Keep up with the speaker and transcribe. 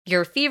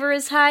Your fever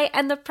is high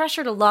and the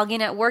pressure to log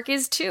in at work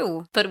is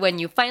too. But when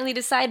you finally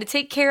decide to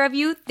take care of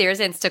you, there's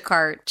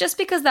Instacart. Just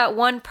because that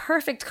one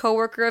perfect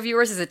coworker of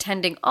yours is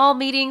attending all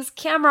meetings,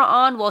 camera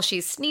on while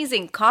she's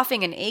sneezing,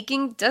 coughing, and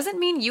aching, doesn't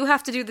mean you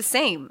have to do the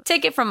same.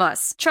 Take it from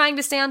us. Trying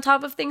to stay on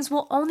top of things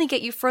will only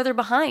get you further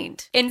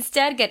behind.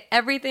 Instead, get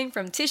everything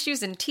from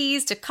tissues and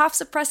teas to cough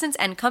suppressants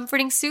and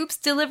comforting soups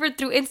delivered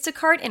through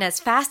Instacart in as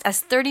fast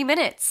as 30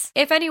 minutes.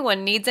 If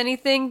anyone needs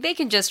anything, they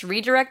can just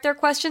redirect their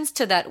questions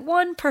to that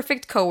one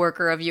perfect coworker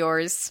of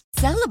yours.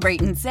 Celebrate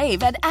and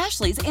save at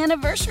Ashley's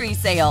Anniversary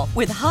Sale.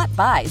 With Hot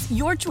Buys,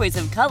 your choice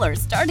of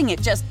colors starting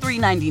at just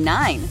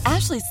 $3.99.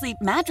 Ashley Sleep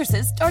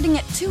mattresses starting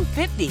at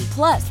 $2.50.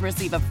 Plus,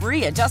 receive a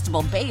free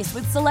adjustable base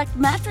with select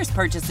mattress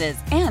purchases.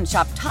 And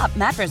shop top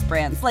mattress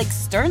brands like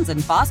Stearns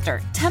 &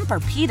 Foster,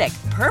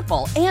 Tempur-Pedic,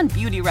 Purple, and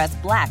Beautyrest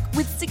Black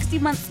with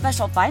 60-month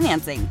special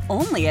financing.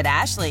 Only at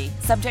Ashley.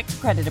 Subject to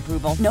credit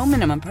approval. No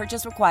minimum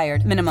purchase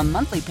required. Minimum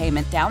monthly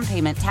payment, down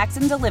payment, tax,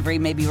 and delivery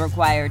may be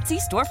required. See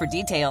store for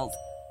details.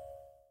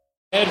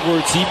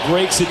 Edwards, he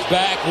breaks it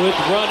back with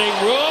running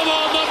room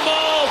on the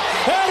move.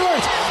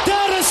 Edwards,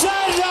 down the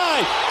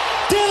sideline.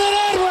 Dylan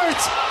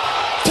Edwards,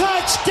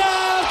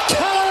 touchdown,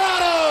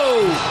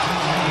 Colorado.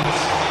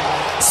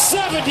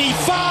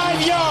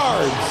 75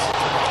 yards.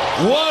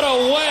 What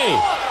a way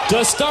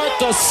to start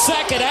the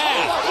second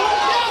half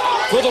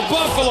for the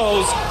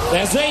Buffaloes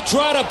as they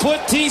try to put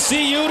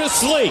TCU to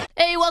sleep.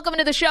 Hey, welcome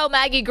to the show.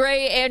 Maggie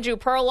Gray, Andrew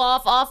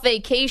Perloff, off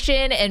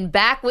vacation and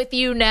back with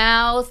you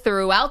now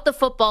throughout the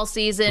football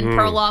season.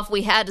 Perloff,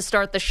 we had to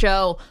start the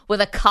show with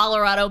a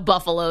Colorado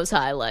Buffaloes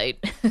highlight.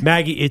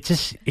 Maggie,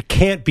 it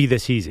can't be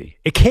this easy.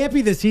 It can't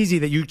be this easy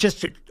that you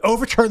just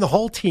overturn the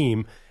whole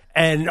team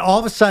and all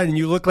of a sudden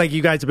you look like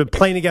you guys have been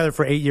playing together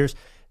for 8 years.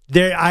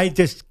 I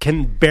just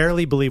can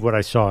barely believe what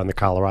I saw in the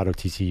Colorado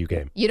TCU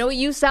game. You know what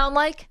you sound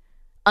like?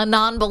 A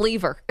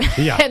non-believer.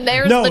 Yeah. And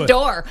there's the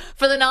door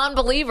for the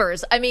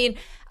non-believers. I mean,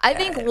 I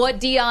think what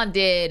Deion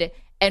did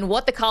and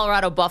what the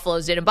Colorado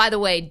Buffaloes did, and by the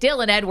way,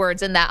 Dylan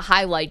Edwards in that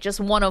highlight,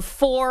 just one of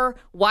 4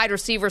 wide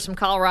receivers from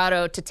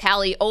Colorado to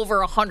tally over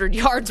 100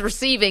 yards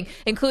receiving,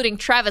 including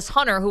Travis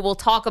Hunter, who we'll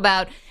talk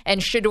about, and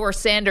Shedeur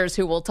Sanders,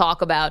 who we'll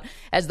talk about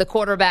as the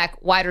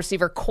quarterback, wide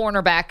receiver,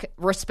 cornerback,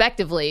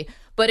 respectively.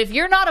 But if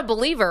you're not a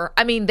believer,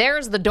 I mean,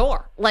 there's the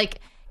door.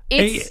 Like,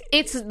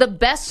 It's the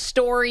best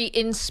story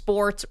in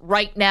sports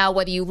right now.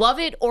 Whether you love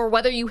it or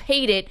whether you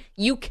hate it,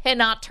 you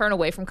cannot turn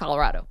away from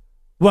Colorado.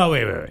 Well,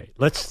 wait.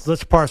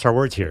 Let's parse our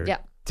words here. Yeah.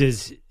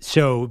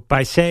 So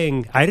by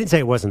saying, I didn't say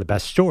it wasn't the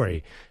best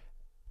story.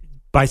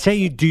 By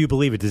saying, do you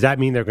believe it? Does that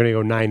mean they're going to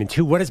go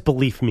 9-2? What does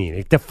belief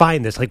mean?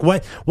 Define this. Like,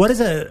 what is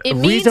a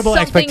reasonable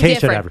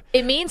expectation?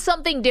 It means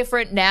something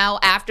different now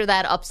after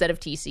that upset of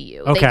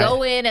TCU. Okay. They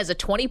go in as a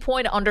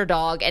 20-point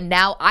underdog, and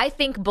now I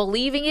think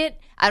believing it,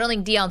 I don't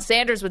think Deion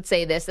Sanders would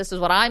say this. This is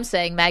what I'm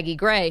saying, Maggie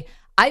Gray.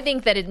 I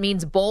think that it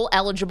means bowl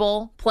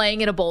eligible,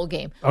 playing in a bowl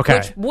game,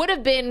 which would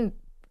have been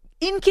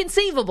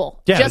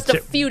inconceivable just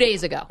a few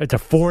days ago. It's a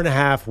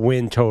 4.5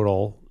 win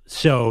total,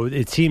 so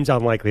it seems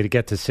unlikely to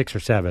get to 6 or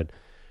 7.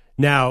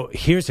 Now,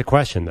 here's the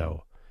question,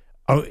 though.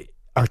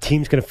 Are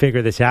teams going to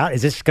figure this out?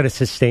 Is this going to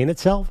sustain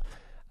itself?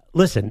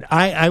 Listen,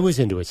 I was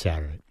into it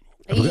Saturday.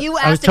 You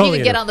asked if you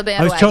could get on the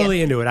bandwagon. I was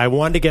totally into it. I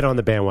wanted to get on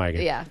the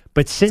bandwagon. Yeah.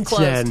 But since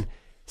then,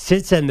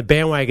 the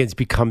bandwagon's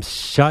become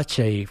such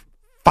a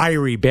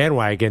fiery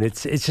bandwagon.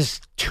 It's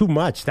just too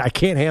much. I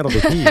can't handle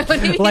the team.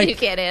 What do you mean you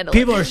can't handle it?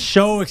 People are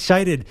so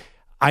excited.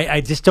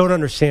 I just don't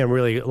understand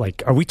really,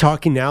 like, are we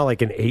talking now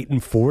like an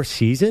 8-4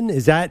 season?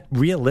 Is that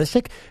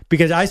realistic?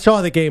 Because I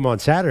saw the game on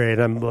Saturday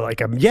and I'm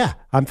like,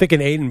 I'm thinking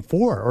 8-4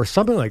 or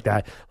something like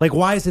that. Like,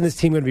 why isn't this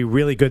team going to be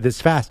really good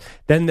this fast?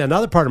 Then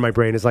another part of my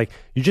brain is like,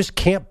 you just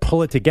can't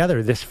pull it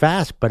together this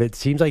fast, but it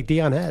seems like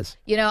Deion has.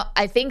 You know,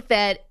 I think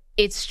that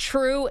it's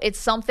true. It's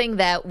something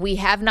that we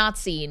have not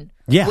seen.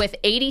 Yeah. With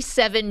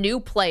 87 new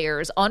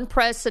players,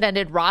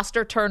 unprecedented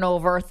roster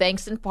turnover,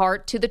 thanks in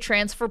part to the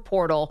transfer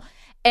portal.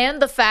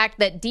 And the fact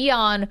that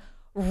Deion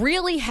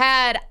really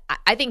had,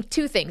 I think,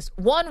 2 things.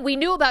 One, we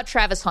knew about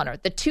Travis Hunter.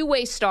 The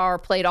two-way star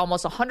played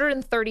almost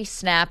 130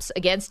 snaps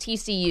against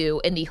TCU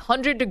in the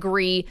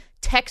 100-degree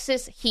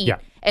Texas heat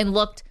and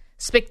looked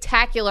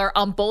spectacular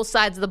on both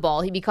sides of the ball.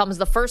 He becomes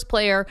the first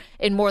player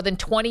in more than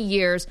 20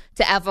 years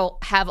to have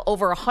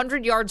over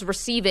 100 yards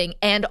receiving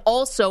and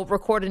also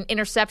record an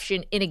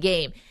interception in a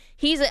game.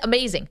 He's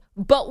amazing,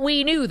 but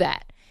we knew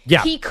that.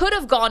 Yeah. He could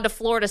have gone to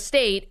Florida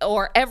State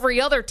or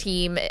every other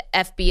team,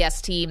 FBS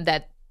team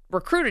that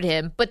recruited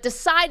him, but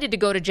decided to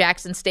go to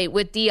Jackson State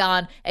with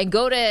Deion and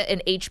go to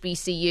an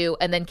HBCU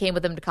and then came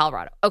with him to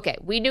Colorado. Okay,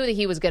 we knew that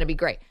he was going to be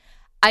great.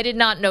 I did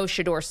not know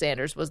Shedeur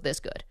Sanders was this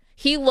good.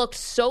 He looked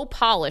so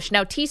polished.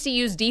 Now,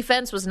 TCU's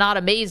defense was not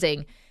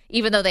amazing,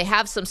 even though they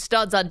have some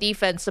studs on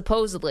defense,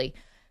 supposedly.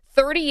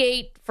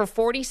 38 for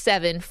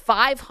 47,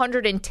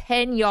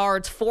 510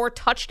 yards, 4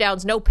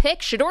 touchdowns, no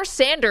picks. Shedeur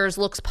Sanders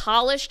looks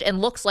polished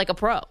and looks like a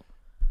pro.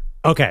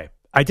 Okay,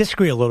 I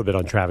disagree a little bit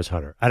on Travis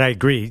Hunter, and I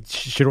agree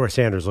Shedeur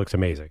Sanders looks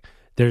amazing.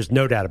 There's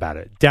no doubt about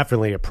it.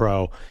 Definitely a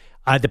pro.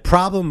 The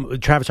problem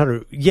with Travis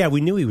Hunter, yeah,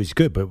 we knew he was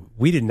good, but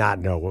we did not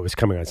know what was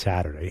coming on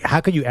Saturday. How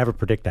could you ever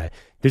predict that?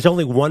 There's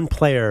only one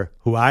player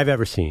who I've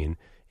ever seen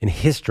in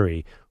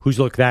history who's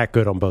looked that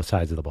good on both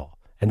sides of the ball,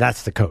 and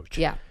that's the coach.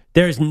 Yeah.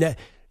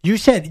 You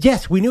said,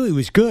 yes, we knew he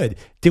was good.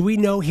 Did we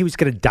know he was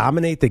going to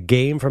dominate the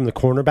game from the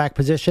cornerback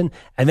position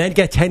and then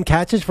get 10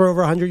 catches for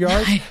over 100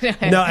 yards?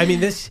 No, I mean,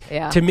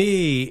 to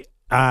me,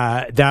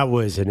 that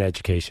was an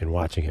education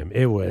watching him.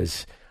 It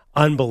was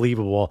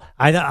unbelievable.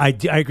 I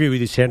agree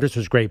with you. Sanders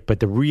was great, but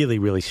the really,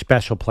 really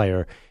special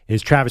player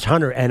is Travis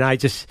Hunter, and I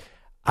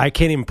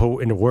can't even put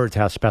into words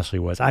how special he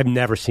was. I've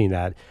never seen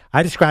that.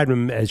 I described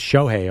him as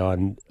Shohei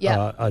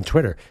on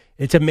Twitter.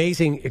 It's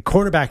amazing. At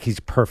cornerback, he's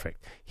perfect.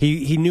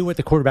 He knew what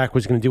the quarterback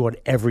was going to do on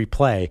every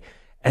play.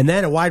 And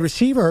then a wide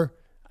receiver,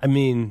 I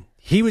mean,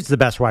 he was the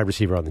best wide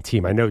receiver on the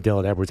team. I know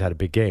Dylan Edwards had a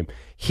big game.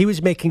 He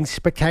was making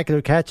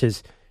spectacular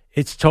catches.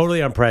 It's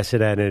totally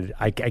unprecedented.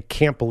 I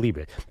can't believe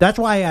it. That's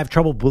why I have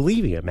trouble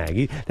believing it,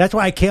 Maggie. That's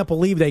why I can't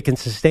believe they can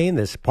sustain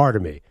this part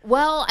of me.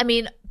 Well, I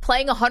mean,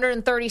 playing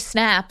 130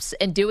 snaps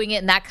and doing it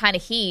in that kind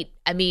of heat,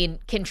 I mean,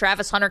 can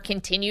Travis Hunter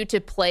continue to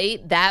play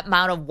that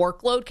amount of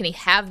workload? Can he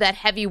have that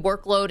heavy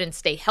workload and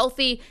stay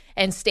healthy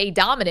and stay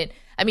dominant?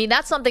 I mean,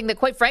 that's something that,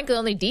 quite frankly,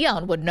 only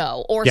Deion would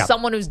know, or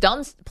someone who's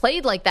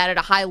played like that at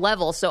a high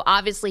level. So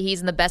obviously he's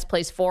in the best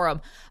place for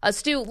him.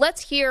 Stu,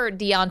 let's hear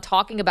Deion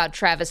talking about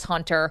Travis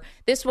Hunter.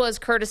 This was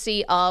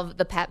courtesy of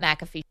the Pat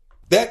McAfee.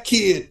 That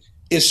kid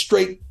is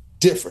straight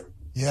different.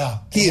 Yeah.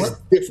 He is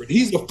different.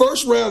 He's the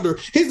first rounder.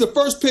 He's the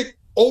first pick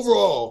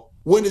overall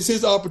when it's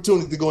his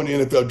opportunity to go in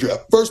the NFL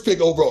draft. First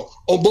pick overall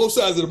on both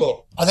sides of the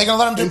ball. Are they going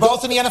to let him do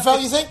both in the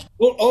NFL, you think?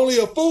 Well, only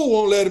a fool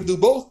won't let him do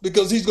both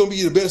because he's going to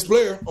be the best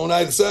player on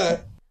either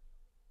side.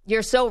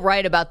 You're so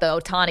right about the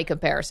Ohtani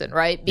comparison,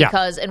 right?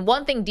 Because, and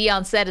one thing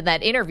Deion said in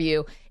that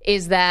interview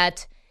is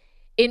that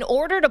in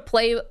order to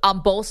play on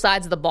both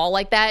sides of the ball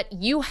like that,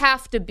 you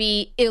have to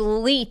be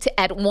elite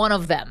at one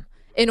of them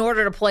in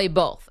order to play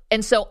both.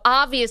 And so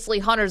obviously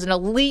Hunter's an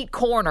elite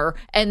corner,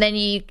 and then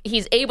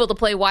he's able to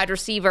play wide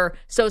receiver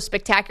so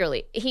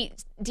spectacularly.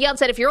 Deion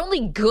said if you're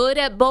only good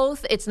at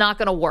both, it's not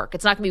going to work.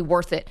 It's not going to be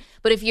worth it.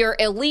 But if you're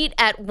elite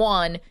at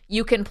one,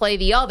 you can play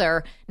the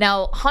other.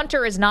 Now,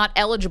 Hunter is not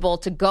eligible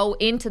to go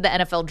into the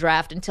NFL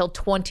draft until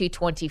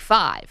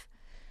 2025.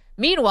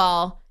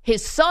 Meanwhile,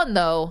 his son,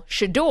 though,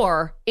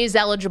 Shedeur, is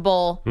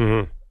eligible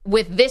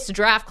with this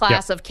draft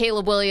class of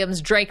Caleb Williams,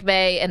 Drake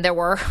May, and there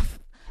were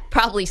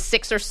probably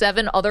 6 or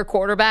 7 other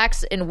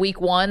quarterbacks in week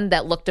 1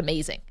 that looked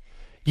amazing.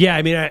 Yeah,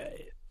 I mean,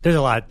 there's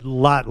a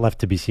lot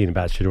left to be seen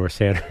about Shedeur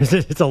Sanders.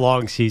 It's a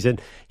long season.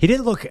 He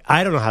didn't look,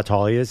 I don't know how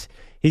tall he is.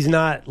 He's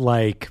not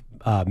like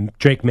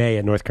Drake May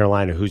at North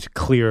Carolina, who's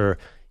clear,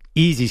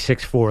 easy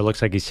 6'4",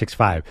 looks like he's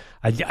 6'5".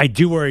 I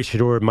do worry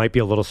Shedeur might be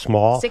a little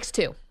small.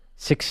 6'2".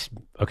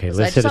 Okay, so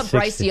listed I as saw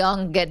Bryce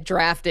Young get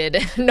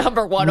drafted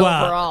number 1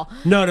 overall.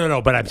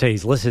 No, but I'm saying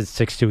he's listed as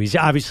 6'2". He's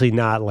obviously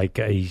not like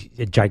a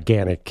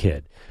gigantic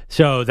kid.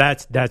 So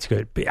that's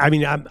good. I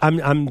mean,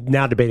 I'm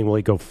now debating will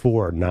he go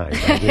 4 or 9.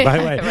 By the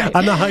way, right.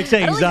 I'm not like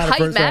saying he's not a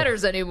first. Height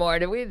matters anymore.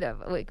 Do we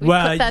put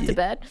that to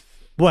bed?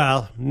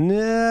 Well,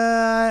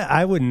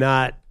 I would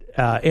not.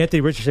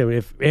 Anthony Richardson.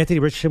 If Anthony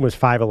Richardson was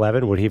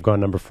 5'11", would he have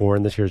gone number 4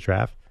 in this year's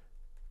draft?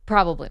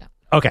 Probably not.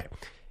 Okay.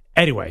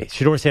 Anyway,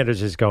 Shedeur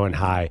Sanders is going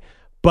high,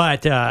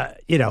 but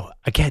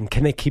again,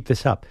 can they keep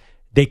this up?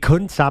 They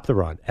couldn't stop the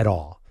run at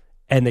all,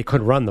 and they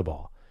couldn't run the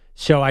ball.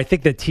 So I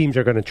think that teams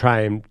are going to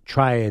try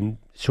and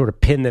sort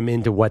of pin them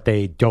into what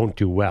they don't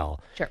do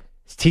well. Sure.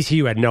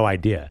 TCU had no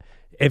idea.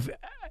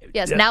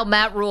 Now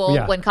Matt Rule,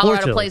 when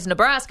Colorado plays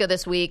Nebraska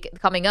this weekend,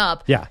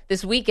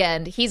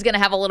 he's going to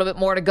have a little bit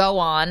more to go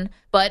on.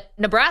 But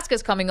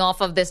Nebraska's coming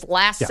off of this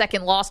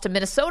last-second loss to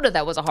Minnesota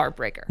that was a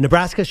heartbreaker.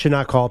 Nebraska should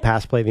not call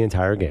pass play the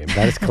entire game.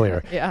 That is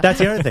clear. That's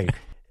the other thing.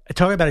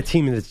 Talking about a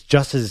team that's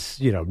just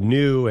as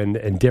new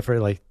and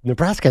different, like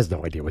Nebraska has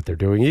no idea what they're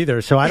doing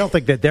either. So I don't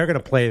think that they're going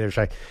to play their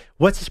strike.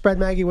 What's the spread,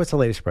 Maggie? What's the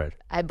latest spread?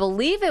 I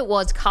believe it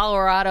was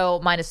Colorado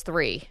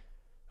 -3.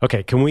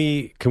 Okay, can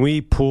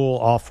we pool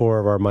all 4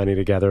 of our money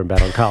together and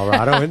bet on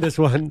Colorado in this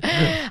one?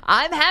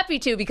 I'm happy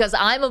to because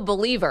I'm a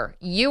believer.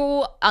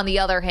 You, on the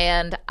other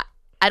hand,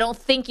 I don't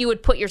think you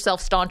would put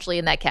yourself staunchly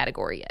in that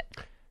category yet.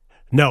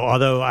 No,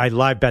 although I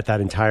live bet that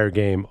entire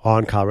game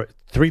on Colorado.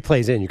 3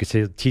 plays in, you could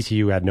see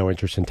TCU had no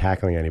interest in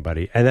tackling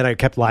anybody. And then I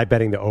kept live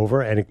betting the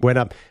over, and it went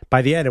up.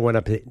 By the end, it went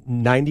up to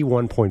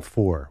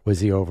 91.4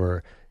 was the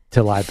over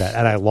to live bet,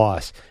 and I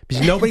lost.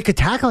 Because nobody could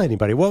tackle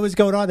anybody. What was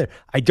going on there?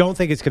 I don't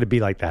think it's going to be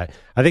like that.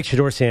 I think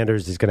Shedeur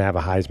Sanders is going to have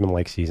a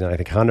Heisman-like season. I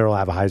think Hunter will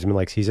have a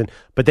Heisman-like season.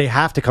 But they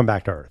have to come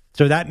back to earth.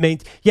 So that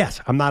means,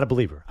 yes, I'm not a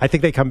believer. I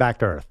think they come back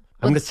to earth.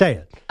 I'm going to say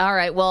it. All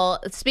right.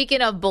 Well,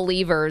 speaking of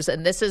believers,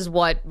 and this is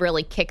what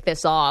really kicked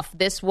this off,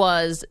 this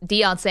was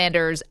Deion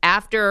Sanders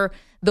after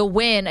the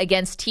win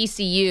against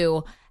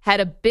TCU had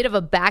a bit of a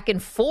back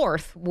and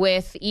forth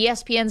with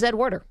ESPN's Ed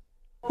Werder.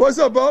 What's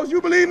up, boss?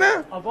 You believe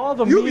that? Of all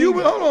the hold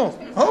on.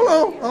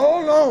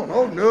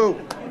 Oh, no.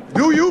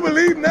 Do you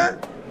believe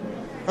that?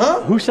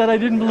 Huh? Who said I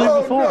didn't believe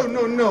before?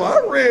 No.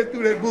 I read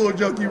through that bull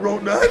junk you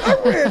wrote. I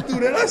read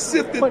through that. I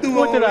sifted through all that.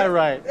 What did I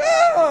write?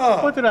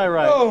 Yeah. What did I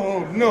write?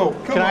 Oh, no.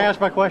 Come on. I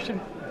ask my question?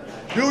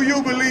 Do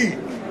you believe?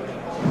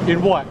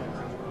 In what?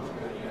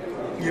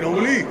 You don't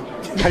believe.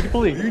 I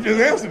believe. You just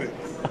answered it.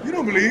 You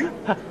don't believe.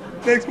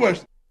 Next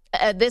question.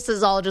 This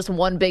is all just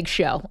one big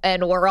show,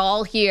 and we're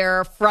all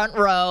here front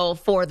row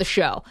for the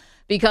show.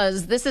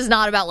 Because this is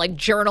not about like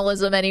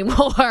journalism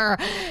anymore.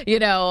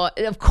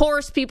 Of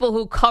course, people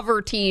who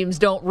cover teams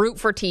don't root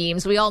for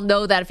teams. We all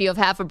know that. If you have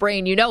half a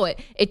brain, you know it.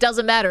 It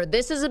doesn't matter.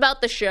 This is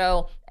about the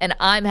show, and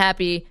I'm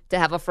happy to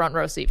have a front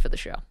row seat for the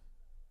show.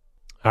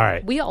 All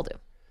right. We all do.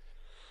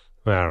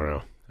 I don't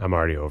know. I'm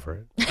already over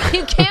it.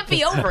 You can't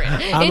be over it.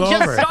 It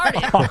just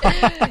started.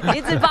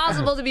 It's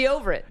impossible to be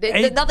over it.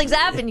 Nothing's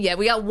happened yet.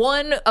 We got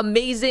one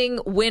amazing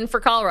win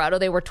for Colorado.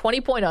 They were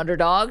 20-point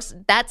underdogs.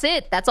 That's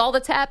it. That's all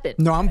that's happened.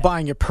 No, I'm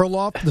buying it.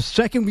 Perloff, the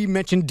second we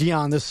mentioned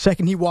Deion, the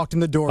second he walked in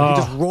the door, he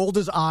just rolled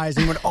his eyes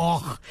and went,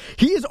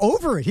 he is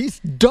over it. He's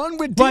done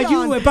with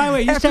Deion. By the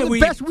way, you after said the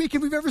best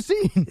weekend we've ever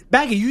seen.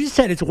 Maggie, you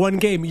said it's one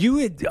game. You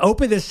had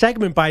opened this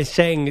segment by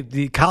saying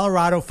the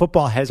Colorado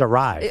football has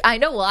arrived. I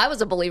know. Well, I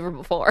was a believer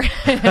before.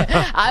 Do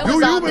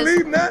you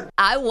believe that?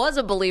 I was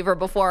a believer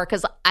before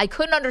because I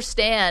couldn't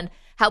understand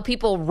how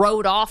people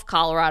wrote off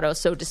Colorado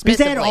so dismissively. Because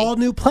they had all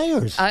new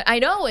players. I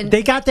know. And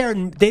they got there,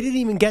 and they didn't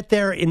even get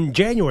there in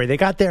January. They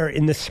got there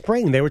in the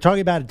spring. They were talking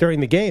about it during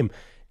the game.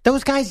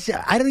 Those guys,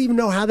 I don't even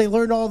know how they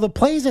learned all the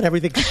plays and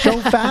everything so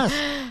fast.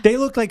 They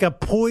looked like a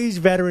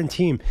poised veteran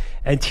team.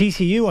 And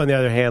TCU, on the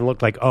other hand,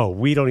 looked like,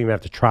 we don't even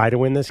have to try to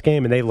win this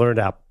game. And they learned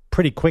out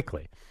pretty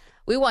quickly.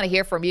 We want to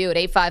hear from you at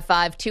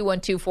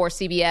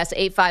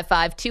 855-212-4CBS,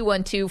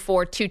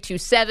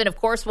 855-212-4227. Of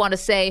course, want to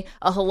say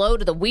a hello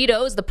to the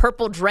Weedos, the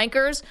Purple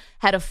Drankers.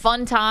 Had a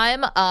fun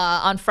time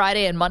on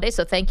Friday and Monday,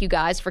 so thank you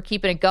guys for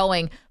keeping it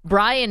going.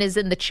 Brian is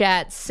in the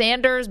chat.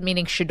 Sanders,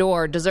 meaning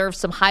Shador, deserves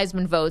some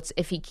Heisman votes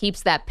if he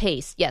keeps that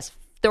pace. Yes,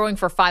 throwing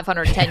for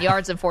 510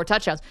 yards and 4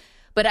 touchdowns.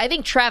 But I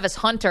think Travis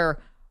Hunter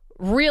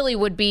really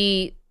would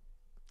be...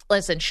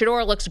 Listen,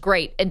 Shador looks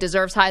great and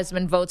deserves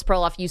Heisman votes.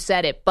 Perloff, you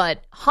said it.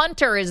 But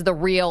Hunter is the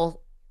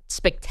real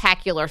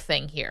spectacular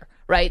thing here,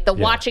 right?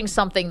 Watching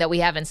something that we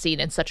haven't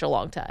seen in such a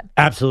long time.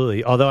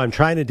 Absolutely. Although I'm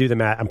trying to do the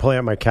math. I'm pulling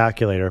out my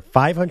calculator.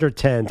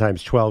 510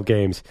 times 12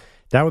 games.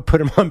 That would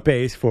put him on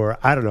pace for,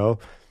 I don't know,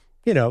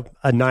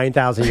 a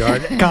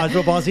 9,000-yard college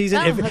football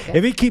season.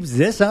 If he keeps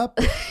this up,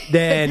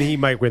 then he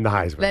might win the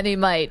Heisman. Then he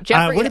might.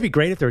 Wouldn't it be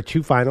great if there were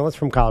 2 finalists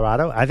from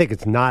Colorado? I think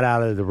it's not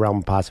out of the realm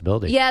of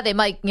possibility. Yeah, they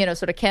might,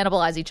 sort of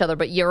cannibalize each other.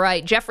 But you're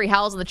right. Jeffrey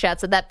Howells in the chat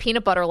said that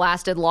peanut butter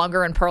lasted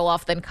longer in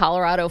Perloff than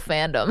Colorado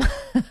fandom.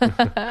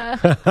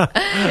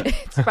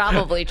 It's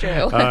probably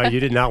true. You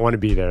did not want to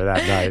be there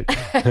that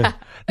night.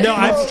 No,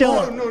 I'm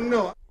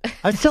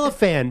still a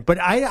fan,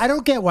 but I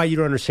don't get why you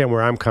don't understand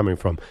where I'm coming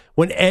from.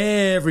 When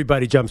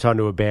everybody jumps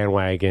onto a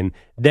bandwagon,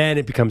 then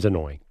it becomes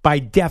annoying. By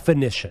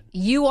definition.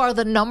 You are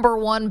the number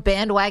one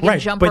bandwagon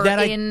jumper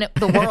in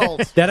the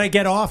world. Then I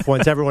get off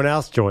once everyone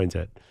else joins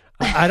it.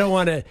 I don't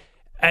want to...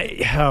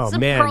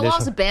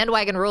 Perloff's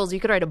bandwagon rules. You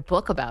could write a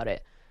book about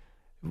it.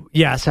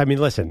 Yes, I mean,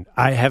 listen,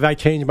 have I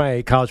changed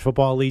my college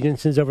football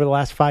allegiances over the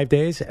last 5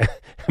 days?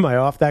 Am I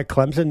off that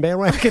Clemson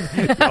bandwagon?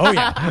 Oh,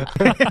 yeah.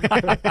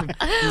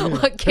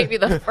 What gave you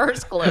the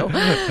first clue?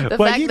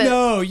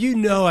 You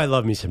know I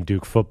love me some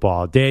Duke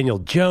football. Daniel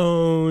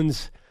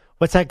Jones.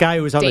 What's that guy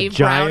who was on Dave the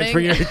Giants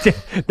Browning? for years?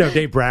 No,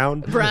 Dave Brown.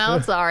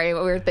 Brown, sorry.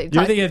 You're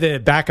thinking of the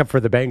backup for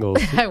the Bengals.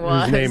 I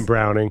was. Who's named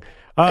Browning.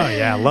 Oh,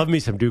 yeah, love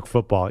me some Duke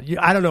football.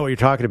 I don't know what you're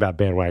talking about,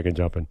 bandwagon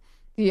jumping.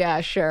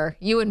 Yeah, sure.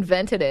 You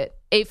invented it.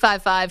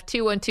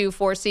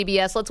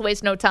 855-212-4CBS. Let's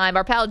waste no time.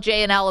 Our pal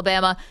Jay in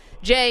Alabama.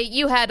 Jay,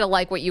 you had to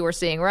like what you were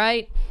seeing,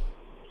 right?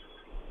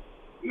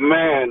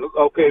 Man,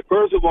 okay,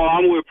 first of all,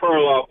 I'm with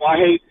Perloff. I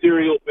hate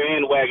serial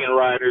bandwagon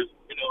riders,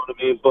 you know what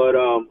I mean? But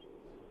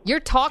you're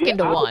talking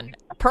to one.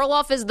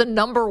 Perloff is the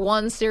number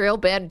one serial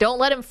band. Don't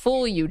let him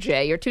fool you,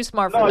 Jay. You're too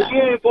smart for that.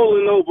 No, he ain't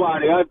fooling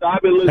nobody.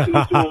 I've been listening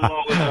to him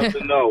long enough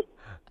to know.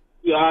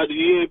 Yeah,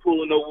 he ain't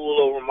pulling no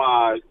wool over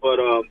my eyes. But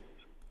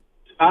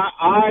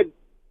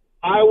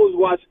I was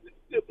watching.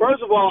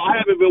 First of all, I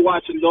haven't been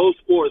watching those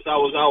sports. I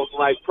was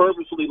like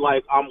purposely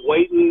like I'm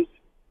waiting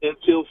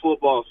until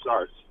football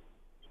starts.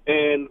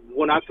 And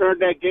when I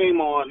turned that game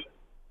on,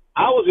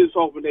 I was just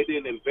hoping they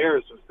didn't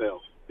embarrass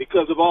themselves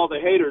because of all the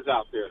haters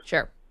out there.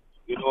 Sure.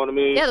 You know what I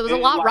mean? Yeah, there was a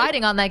lot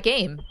riding on that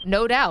game,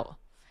 no doubt.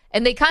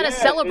 And they kind of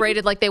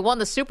celebrated like they won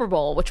the Super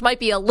Bowl, which might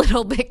be a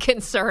little bit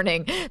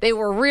concerning. They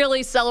were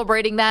really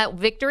celebrating that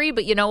victory,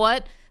 but you know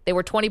what? They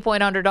were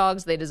 20-point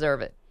underdogs. They deserve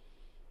it.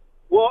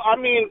 Well, I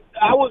mean,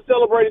 I was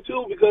celebrating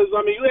too because,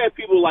 I mean, you had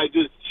people like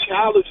just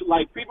childish,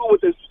 like people with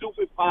their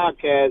stupid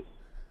podcasts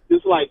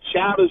just like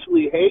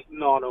childishly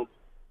hating on them.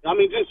 I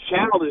mean, just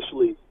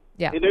childishly.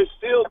 Yeah. And they're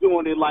still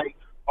doing it like,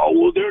 oh,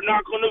 well, they're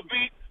not going to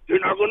beat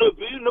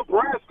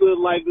Nebraska.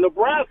 Like,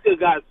 Nebraska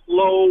got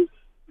slow,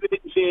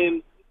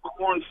 bitching,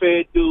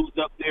 corn-fed dudes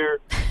up there.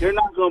 They're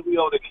not going to be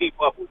able to keep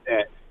up with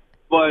that.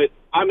 But,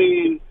 I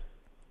mean,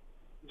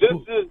 just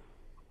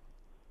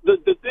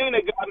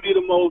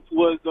foremost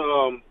was,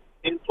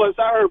 and plus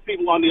I heard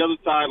people on the other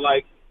side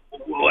like,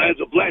 well, as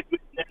a black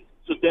man,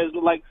 so there's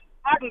like,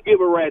 I can give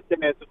a rat's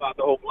ass about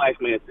the whole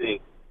black man thing.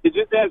 It's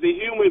just as a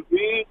human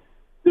being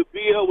to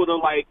be able to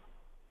like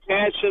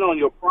cash in on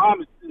your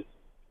promises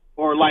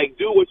or like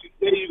do what you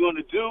say you're going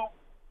to do.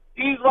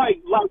 He's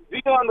like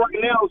Deion right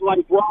now is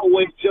like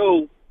Broadway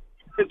Joe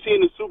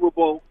in the Super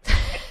Bowl.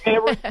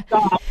 Every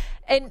stop,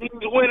 and he's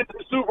winning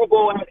the Super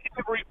Bowl at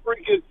every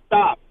freaking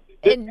stop.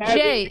 And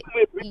Jay,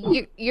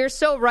 you're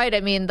so right. I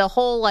mean, the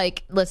whole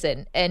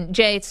listen, and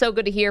Jay, it's so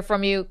good to hear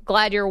from you.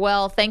 Glad you're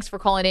well. Thanks for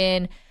calling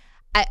in.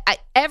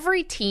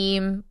 Every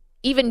team,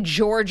 even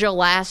Georgia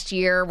last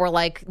year, were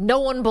like, no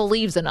one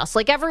believes in us.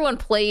 Like everyone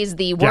plays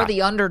we're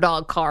the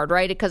underdog card,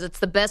 right? Because it's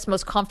the best,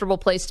 most comfortable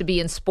place to be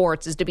in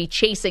sports is to be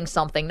chasing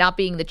something, not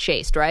being the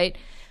chased, right?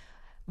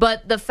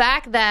 But the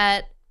fact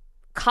that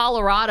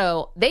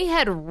Colorado, they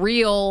had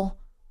real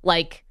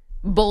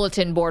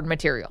bulletin board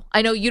material.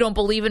 I know you don't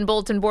believe in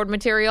bulletin board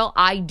material.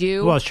 I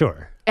do. Well,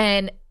 sure.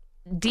 And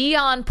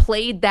Deion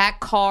played that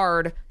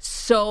card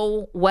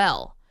so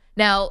well.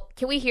 Now,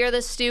 can we hear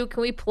this, Stu?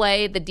 Can we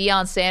play the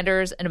Deion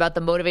Sanders and about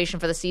the motivation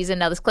for the season?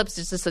 Now, this clip's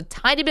just a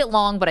tiny bit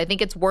long, but I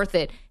think it's worth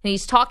it. And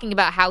he's talking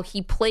about how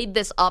he played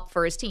this up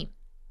for his team.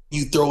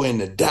 You throw in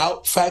the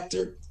doubt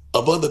factor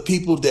of other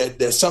people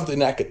that's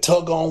something I could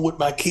tug on with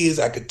my kids,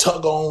 I could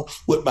tug on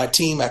with my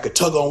team, I could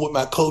tug on with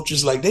my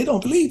coaches. Like, they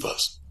don't believe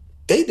us.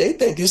 They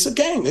think it's a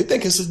game. They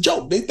think it's a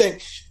joke. They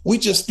think we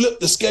just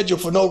flipped the schedule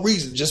for no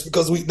reason, just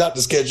because not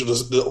the schedule,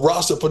 the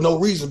roster for no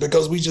reason,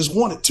 because we just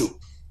wanted to.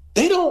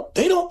 They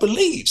don't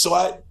believe. So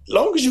as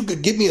long as you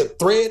could give me a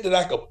thread that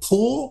I could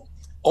pull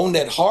on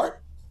that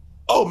heart,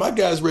 oh, my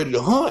guy's ready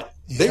to hunt.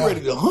 They're ready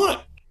to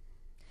hunt.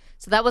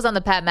 So that was on the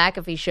Pat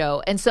McAfee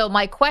show. And so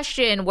my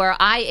question, where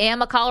I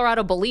am a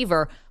Colorado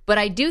believer, but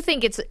I do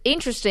think it's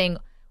interesting,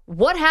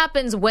 what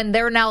happens when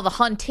they're now the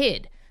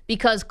hunted?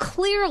 Because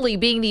clearly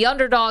being the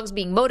underdogs,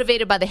 being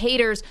motivated by the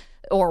haters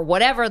or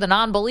whatever, the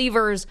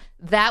non-believers,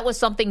 that was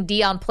something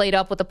Deion played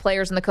up with the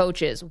players and the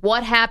coaches.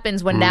 What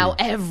happens when now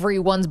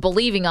everyone's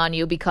believing on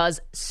you because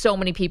so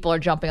many people are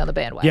jumping on the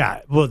bandwagon? Yeah,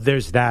 well,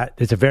 there's that.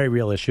 It's a very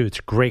real issue. It's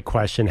a great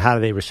question. How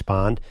do they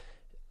respond?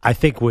 I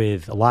think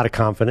with a lot of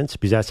confidence,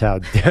 because that's how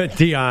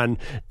Deion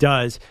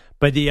does.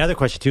 But the other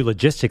question, too,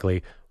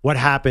 logistically, what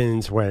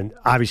happens when,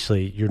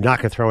 obviously, you're not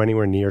going to throw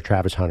anywhere near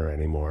Travis Hunter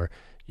anymore?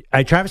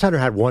 Travis Hunter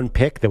had one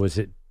pick that was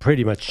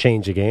pretty much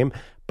changed the game,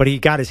 but he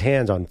got his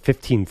hands on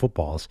 15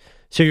 footballs.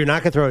 So you're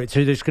not going to throw it.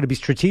 So there's going to be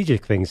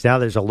strategic things. Now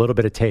there's a little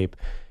bit of tape.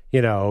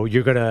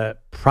 You're going to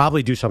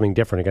probably do something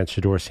different against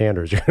Deion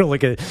Sanders. You're going to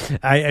look at,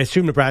 I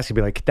assume Nebraska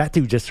will be like, that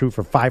dude just threw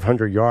for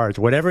 500 yards.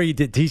 Whatever he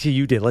did,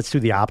 TCU did, let's do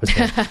the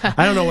opposite.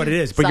 I don't know what it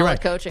is, but you're right.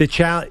 Coaching. The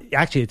challenge,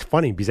 actually, it's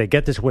funny because I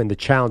get this win. The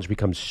challenge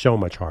becomes so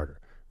much harder,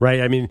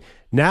 right? I mean,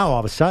 now all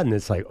of a sudden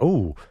it's like,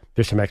 oh,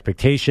 there's some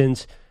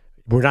expectations.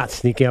 We're not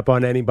sneaking up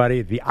on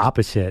anybody. The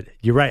opposite.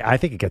 You're right. I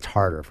think it gets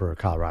harder for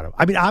Colorado.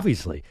 I mean,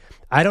 obviously,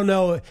 I don't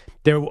know.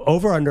 They're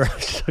over under. I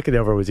was looking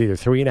over. It was either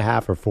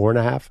 3.5 or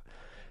 4.5.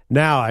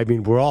 Now, I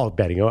mean, we're all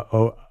betting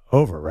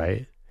over,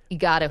 right? You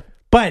got to.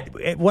 But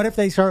what if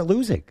they start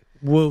losing?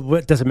 Well,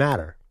 what does it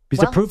matter?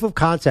 Because the proof of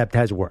concept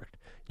has worked.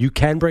 You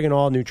can bring in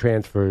all new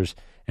transfers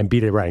and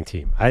beat a ranked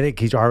team. I think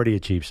he's already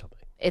achieved something.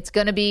 It's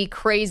going to be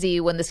crazy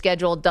when the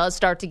schedule does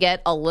start to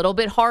get a little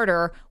bit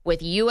harder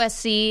with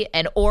USC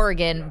and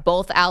Oregon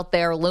both out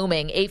there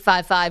looming.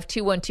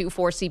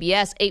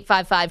 855-212-4CBS,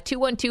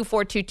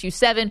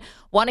 855-212-4227.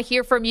 Want to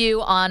hear from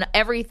you on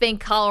everything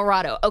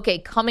Colorado. Okay,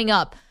 coming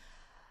up,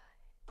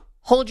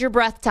 hold your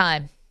breath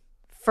time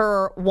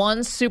for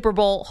one Super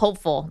Bowl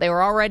hopeful. They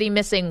were already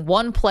missing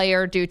one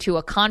player due to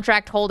a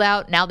contract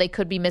holdout. Now they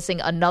could be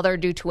missing another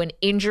due to an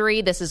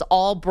injury. This is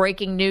all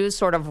breaking news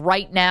sort of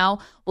right now.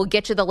 We'll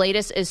get you the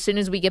latest as soon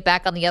as we get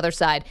back on the other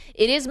side.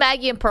 It is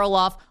Maggie and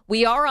Perloff.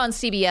 We are on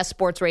CBS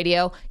Sports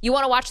Radio. You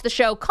want to watch the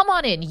show? Come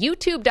on in.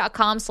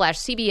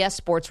 YouTube.com/CBS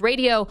Sports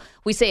Radio.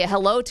 We say a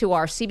hello to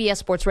our CBS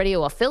Sports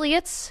Radio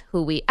affiliates,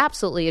 who we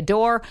absolutely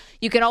adore.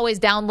 You can always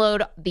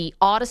download the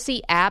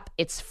Odyssey app.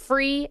 It's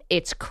free.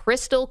 It's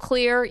crystal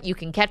clear. You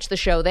can catch the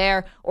show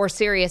there, or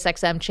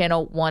SiriusXM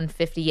channel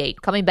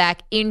 158. Coming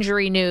back,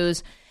 injury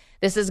news.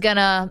 This is going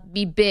to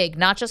be big,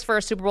 not just for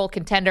a Super Bowl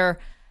contender,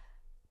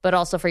 but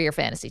also for your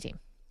fantasy team.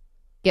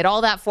 Get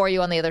all that for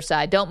you on the other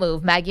side. Don't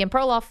move. Maggie and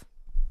Perloff.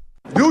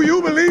 Do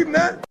you believe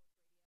that?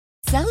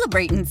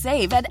 Celebrate and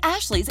save at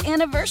Ashley's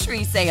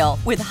Anniversary Sale.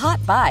 With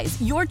Hot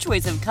Buys, your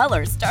choice of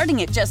colors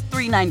starting at just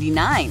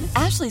 $3.99.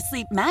 Ashley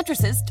Sleep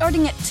mattresses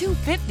starting at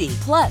 $2.50.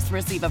 Plus,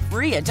 receive a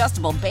free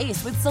adjustable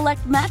base with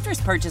select mattress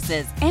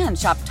purchases. And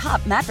shop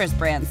top mattress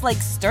brands like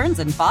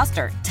Stearns &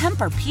 Foster,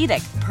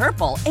 Tempur-Pedic,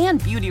 Purple,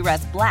 and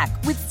Beautyrest Black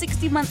with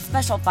 60-month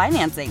special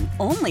financing.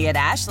 Only at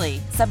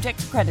Ashley. Subject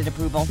to credit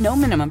approval. No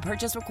minimum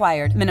purchase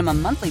required. Minimum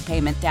monthly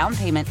payment, down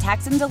payment,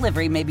 tax, and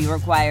delivery may be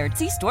required.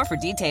 See store for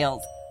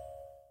details.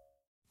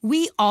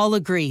 We all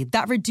agree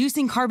that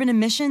reducing carbon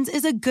emissions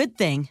is a good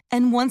thing.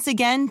 And once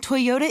again,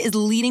 Toyota is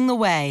leading the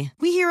way.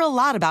 We hear a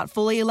lot about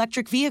fully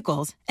electric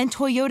vehicles, and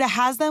Toyota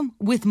has them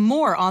with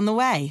more on the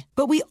way.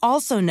 But we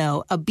also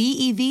know a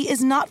BEV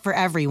is not for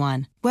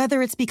everyone.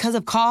 Whether it's because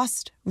of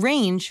cost,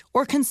 range,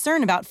 or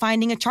concern about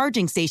finding a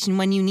charging station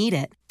when you need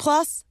it.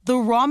 Plus, the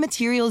raw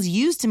materials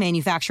used to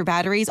manufacture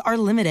batteries are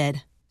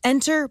limited.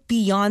 Enter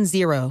Beyond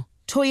Zero,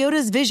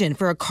 Toyota's vision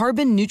for a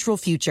carbon-neutral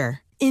future.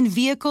 In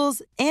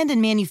vehicles and in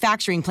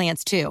manufacturing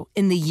plants, too,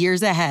 in the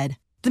years ahead.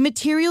 The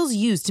materials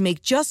used to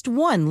make just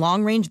one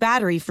long-range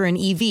battery for an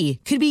EV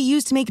could be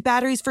used to make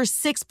batteries for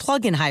 6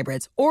 plug-in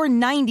hybrids or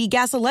 90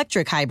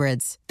 gas-electric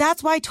hybrids.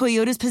 That's why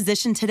Toyota's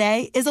position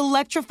today is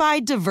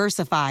electrified,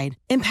 diversified,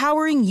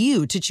 empowering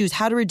you to choose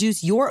how to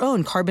reduce your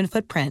own carbon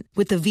footprint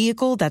with the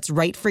vehicle that's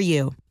right for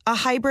you. A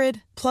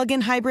hybrid,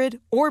 plug-in hybrid,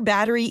 or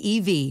battery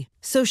EV.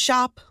 So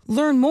shop,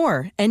 learn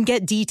more, and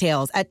get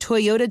details at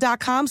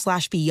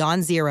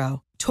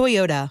toyota.com/beyondzero.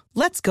 Toyota,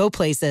 let's go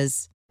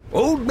places.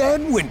 Old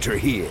Man Winter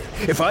here.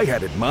 If I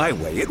had it my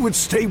way, it would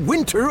stay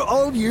winter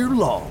all year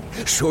long.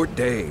 Short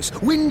days,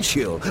 wind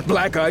chill,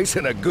 black ice,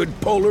 and a good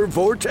polar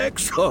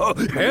vortex. Oh,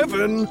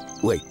 heaven.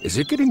 Wait, is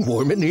it getting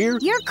warm in here?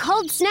 Your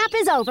cold snap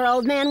is over,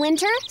 Old Man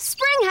Winter.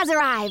 Spring has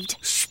arrived.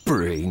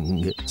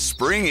 Spring.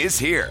 Spring is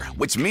here,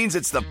 which means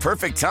it's the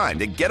perfect time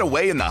to get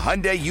away in the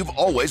Hyundai you've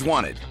always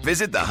wanted.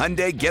 Visit the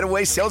Hyundai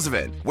Getaway Sales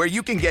Event, where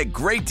you can get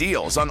great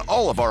deals on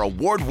all of our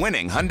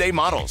award-winning Hyundai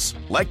models,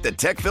 like the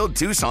tech-filled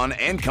Tucson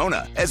and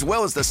Kona, as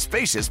well as the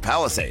spacious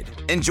Palisade.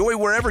 Enjoy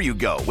wherever you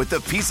go with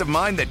the peace of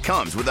mind that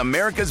comes with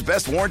America's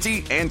best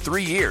warranty and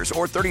 3 years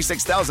or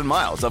 36,000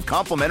 miles of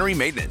complimentary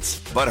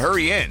maintenance. But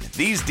hurry in,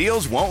 these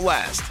deals won't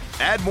last.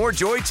 Add more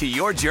joy to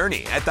your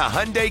journey at the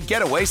Hyundai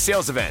Getaway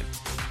Sales Event.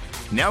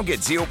 Now get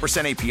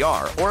 0%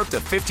 APR or up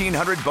to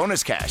 $1,500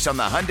 bonus cash on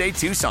the Hyundai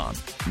Tucson.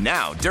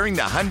 Now, during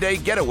the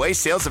Hyundai Getaway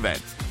Sales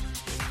Event.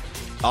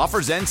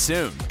 Offers end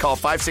soon. Call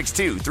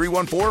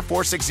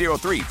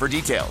 562-314-4603 for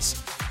details.